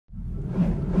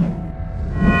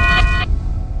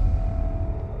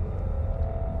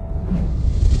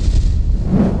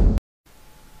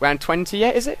round 20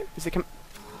 yet, is it? Is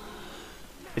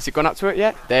it gone up to it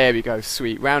yet? There we go,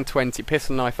 sweet. Round 20,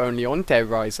 pistol knife only on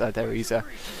Riese.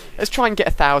 Let's try and get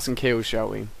 1,000 kills, shall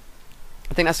we?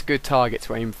 I think that's a good target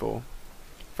to aim for.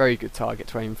 Very good target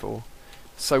to aim for.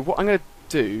 So what I'm going to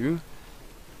do...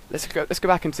 Let's go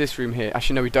back into this room here.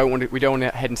 Actually, no, we don't want to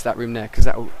head into that room there, because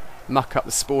that will muck up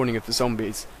the spawning of the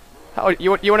zombies. Oh, you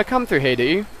want to come through here, do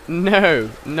you? No,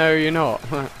 no, you're not.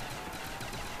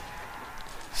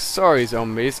 Sorry,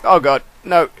 zombies. Oh god,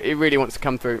 no, he really wants to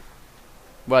come through.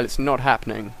 Well, it's not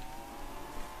happening.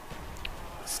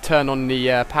 Let's turn on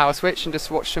the power switch and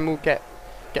just watch them all get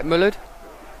mullered,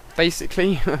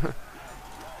 basically.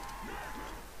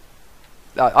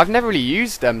 I've never really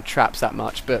used traps that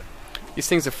much, but these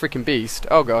things are freaking beast.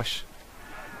 Oh gosh.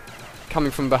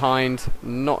 Coming from behind,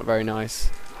 not very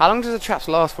nice. How long does the traps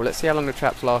last for? Let's see how long the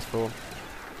traps last for.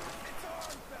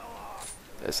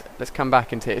 Let's come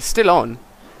back into it. It's still on,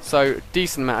 so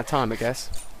decent amount of time, I guess.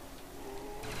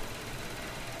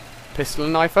 Pistol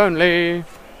and knife only.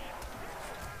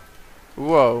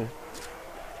 Whoa.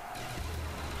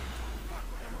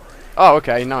 Oh,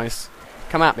 okay, nice.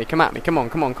 Come at me, come at me. Come on,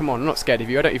 come on, come on. I'm not scared of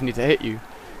you. I don't even need to hit you.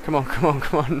 Come on, come on,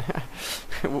 come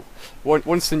on.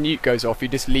 Once the nuke goes off, you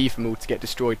just leave them all to get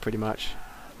destroyed, pretty much.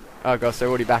 Oh gosh, they're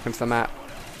already back onto the map.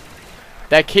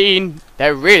 They're keen.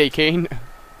 They're really keen.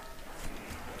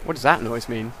 What does that noise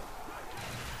mean?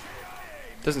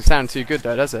 Doesn't sound too good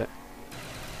though, does it?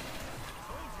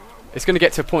 It's going to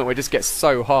get to a point where it just gets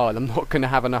so hard, I'm not going to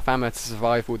have enough ammo to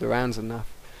survive all the rounds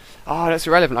enough. Oh, that's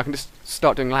irrelevant. I can just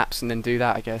start doing laps and then do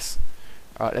that, I guess.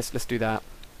 Alright, let's do that.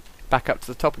 Back up to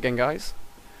the top again, guys.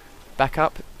 Back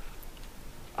up.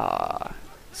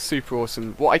 Super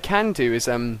awesome. What I can do is,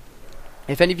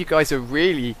 if any of you guys are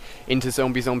really into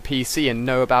zombies on PC and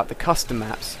know about the custom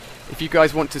maps, if you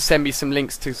guys want to send me some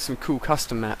links to some cool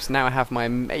custom maps, now I have my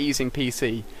amazing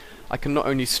PC. I can not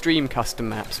only stream custom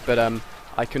maps, but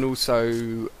I can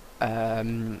also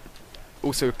download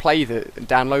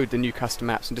the new custom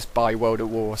maps and just buy World at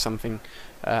War or something,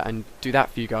 and do that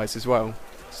for you guys as well.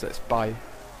 So let's buy.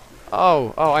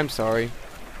 Oh, I'm sorry.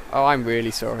 Oh, I'm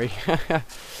really sorry.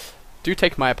 Do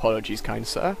take my apologies, kind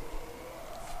sir.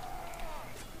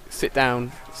 Sit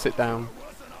down. Sit down.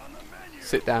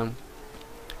 Sit down.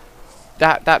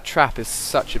 That trap is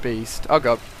such a beast. Oh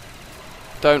god.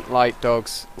 Don't like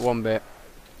dogs one bit.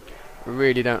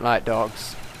 Really don't like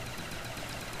dogs.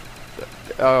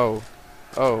 Oh.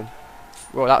 Oh.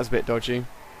 Well, that was a bit dodgy.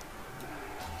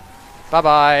 Bye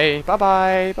bye. Bye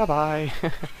bye. Bye bye.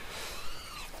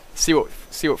 See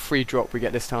what free drop we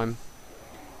get this time.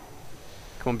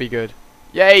 Come on, be good.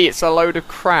 Yay! It's a load of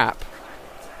crap.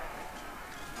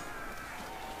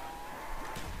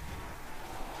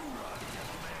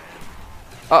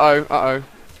 Uh-oh, uh-oh.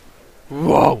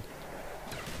 Whoa!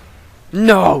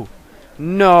 No!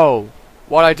 No!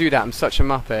 Why'd I do that? I'm such a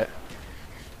muppet.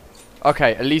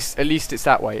 Okay, at least it's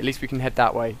that way. At least we can head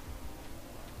that way.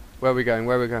 Where are we going?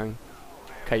 Where are we going?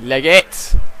 Okay, leg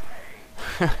it!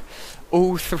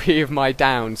 All three of my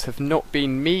downs have not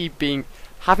been me being...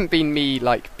 haven't been me,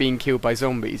 like, being killed by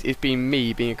zombies. It's been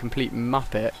me being a complete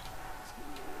muppet.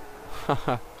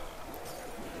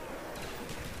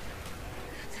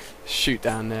 Shoot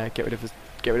down there. Get rid of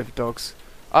the dogs.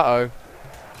 Uh-oh.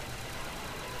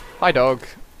 Hi, dog.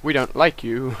 We don't like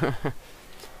you. Are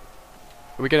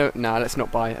we gonna... Nah, let's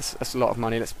not buy. That's a lot of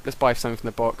money. Let's buy something from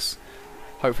the box.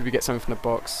 Hopefully we get something from the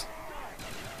box.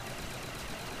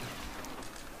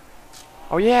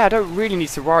 Oh yeah, I don't really need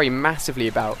to worry massively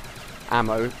about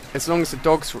ammo, as long as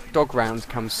the dog round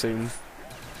comes soon.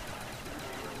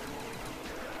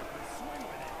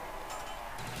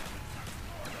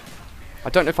 I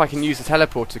don't know if I can use the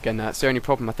teleport again. That's the only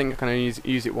problem. I think I can only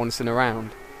use it once in a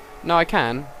round. No, I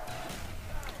can.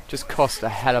 Just cost a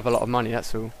hell of a lot of money.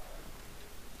 That's all.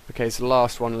 Okay, it's the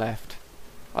last one left.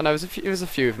 Oh no, there's a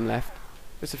few of them left.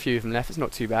 There's a few of them left. It's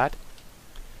not too bad.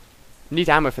 Need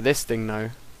ammo for this thing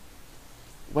though.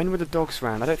 When will the dogs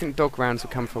round? I don't think dog rounds will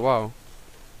come for a while.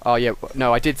 Oh yeah,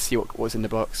 no, I did see what was in the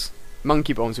box.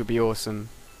 Monkey bombs would be awesome.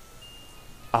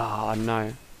 Ah,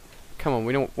 no. Come on,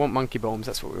 we don't want monkey bombs,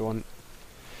 that's what we want.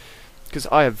 Because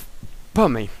I have...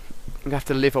 Bummy! I'm going to have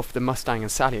to live off the Mustang and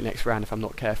Sally next round if I'm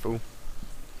not careful.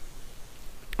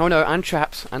 Oh no, and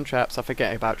traps, I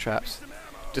forget about traps.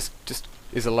 Just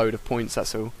is a load of points,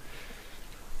 that's all.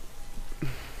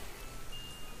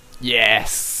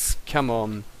 Yes! Come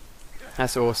on.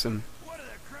 That's awesome.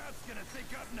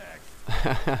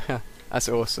 That's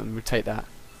awesome. We'll take that.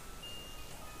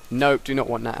 Nope, do not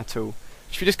want that at all.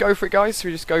 Should we just go for it, guys? Should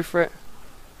we just go for it?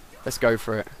 Let's go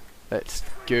for it. Let's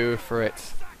go for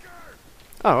it.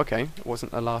 Oh, okay. It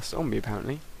wasn't the last zombie,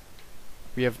 apparently.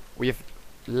 We have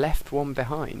left one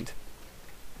behind.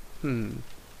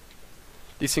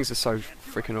 These things are so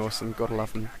freaking awesome. Gotta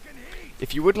love them.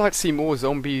 If you would like to see more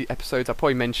zombie episodes, I'll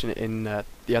probably mention it in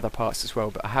the other parts as well.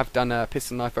 But I have done a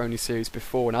pistol knife only series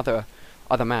before and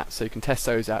other maps, so you can test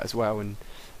those out as well and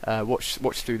watch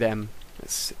through them.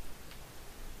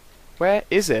 Where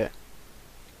is it?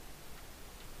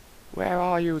 Where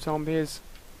are you, zombies?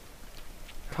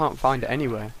 Can't find it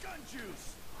anywhere.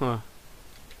 Huh.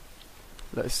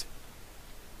 Let's.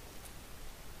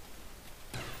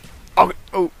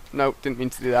 Oh no, didn't mean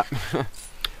to do that.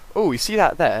 Oh, you see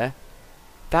that there?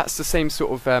 That's the same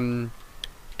sort of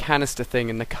canister thing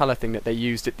and the colour thing that they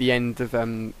used at the end of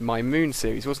my Moon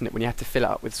series, wasn't it? When you had to fill it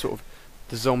up with sort of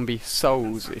the zombie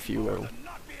souls, if you will.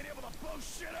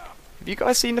 Have you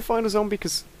guys seen the final zombie?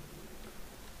 Because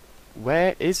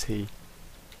where is he?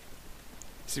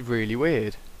 This is really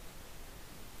weird.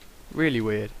 Really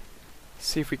weird. Let's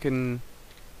see if we can.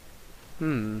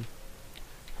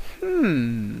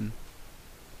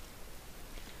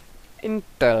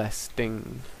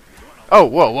 Interesting. Oh,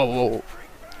 whoa.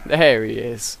 There he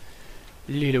is.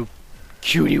 Little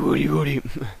cutie woody.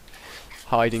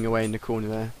 Hiding away in the corner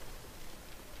there.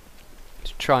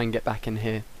 Let's try and get back in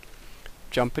here.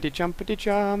 Jumpity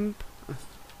jump.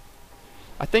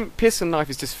 I think pistol knife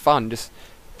is just fun.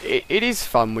 It is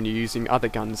fun when you're using other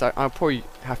guns. I'll probably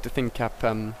have to think up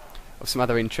of some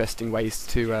other interesting ways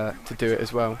to do it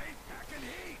as well.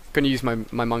 I'm going to use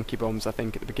my monkey bombs, I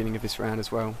think, at the beginning of this round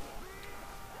as well.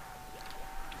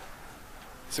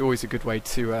 It's always a good way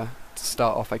to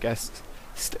start off, I guess.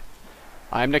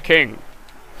 I'm the king.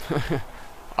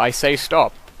 I say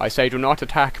stop. I say do not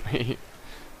attack me.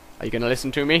 Are you going to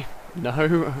listen to me?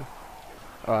 No?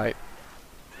 Alright.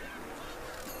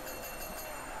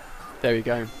 There we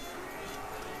go.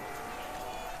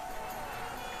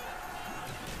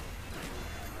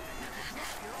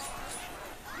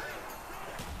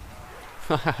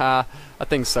 Haha, that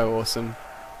thing's so awesome.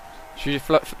 Should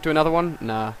you do another one?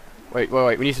 Nah. Wait,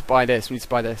 we need to buy this.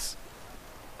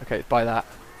 Okay, buy that.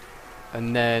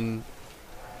 And then,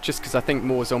 just because I think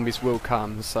more zombies will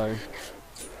come, so.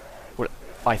 Well,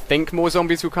 I think more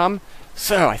zombies will come?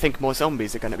 So, I think more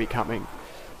zombies are going to be coming.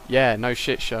 Yeah, no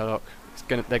shit, Sherlock.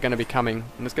 They're going to be coming,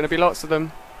 and there's going to be lots of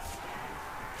them.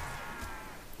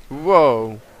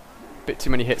 Whoa. Bit too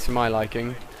many hits for my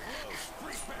liking.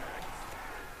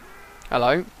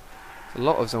 Hello. There's a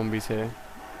lot of zombies here.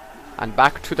 And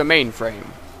back to the mainframe.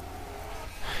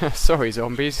 Sorry,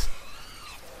 zombies.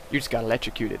 You just got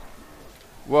electrocuted.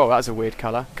 Whoa, that's a weird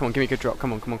colour. Come on, give me a good drop.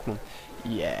 Come on.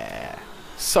 Yeah.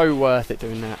 So worth it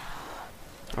doing that.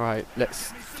 Alright,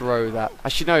 let's throw that.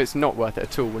 Actually, no, it's not worth it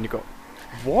at all when you got...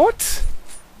 What?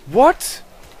 What?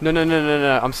 No.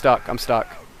 I'm stuck.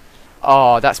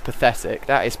 Oh, that's pathetic.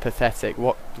 That is pathetic.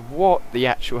 What the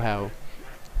actual hell?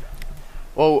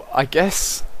 Well, I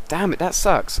guess... Damn it, that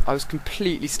sucks. I was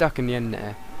completely stuck in the end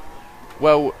there.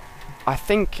 Well, I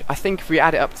think if we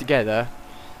add it up together,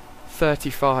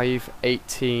 35,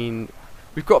 18...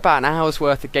 We've got about an hour's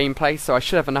worth of gameplay, so I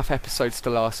should have enough episodes to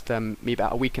last me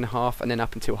about a week and a half, and then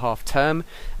up until half term.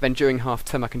 Then during half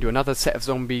term I can do another set of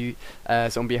zombie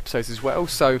episodes as well.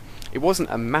 So it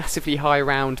wasn't a massively high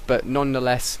round, but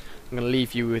nonetheless I'm going to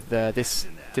leave you with this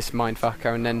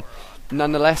mindfucker. And then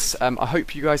nonetheless, I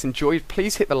hope you guys enjoyed.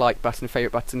 Please hit the like button,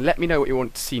 favourite button. Let me know what you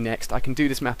want to see next. I can do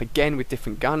this map again with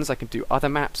different guns. I can do other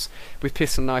maps with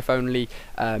pistol knife only.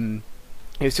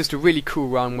 It was just a really cool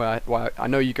run where I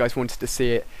know you guys wanted to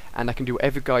see it, and I can do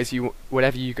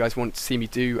whatever you guys want to see me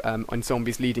do on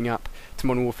zombies leading up to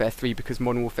Modern Warfare 3, because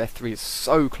Modern Warfare 3 is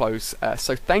so close.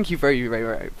 So thank you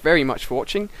very much for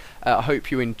watching. I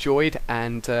hope you enjoyed,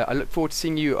 and I look forward to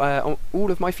seeing you on all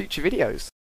of my future videos.